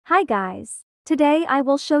Hi guys. Today I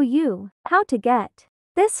will show you how to get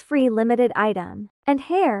this free limited item and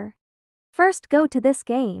hair. First go to this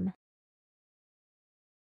game.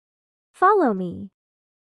 Follow me.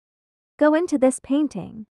 Go into this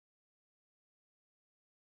painting.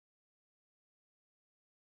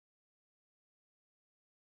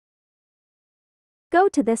 Go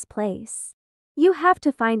to this place. You have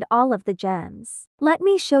to find all of the gems. Let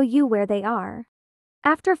me show you where they are.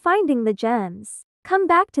 After finding the gems, come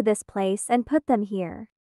back to this place and put them here.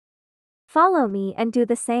 Follow me and do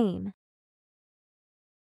the same.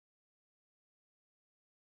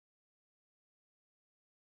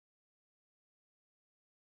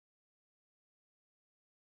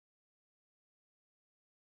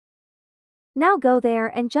 Now go there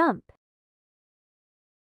and jump.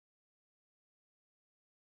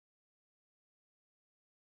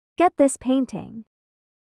 Get this painting.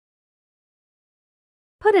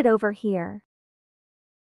 Put it over here.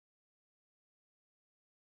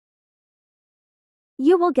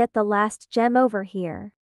 You will get the last gem over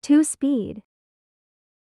here. 2 speed.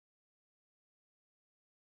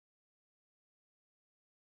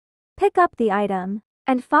 Pick up the item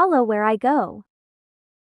and follow where I go.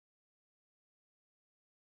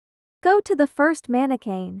 Go to the first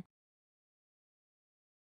mannequin.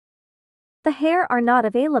 The hair are not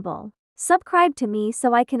available. Subscribe to me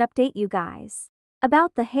so I can update you guys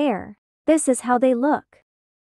about the hair. This is how they look.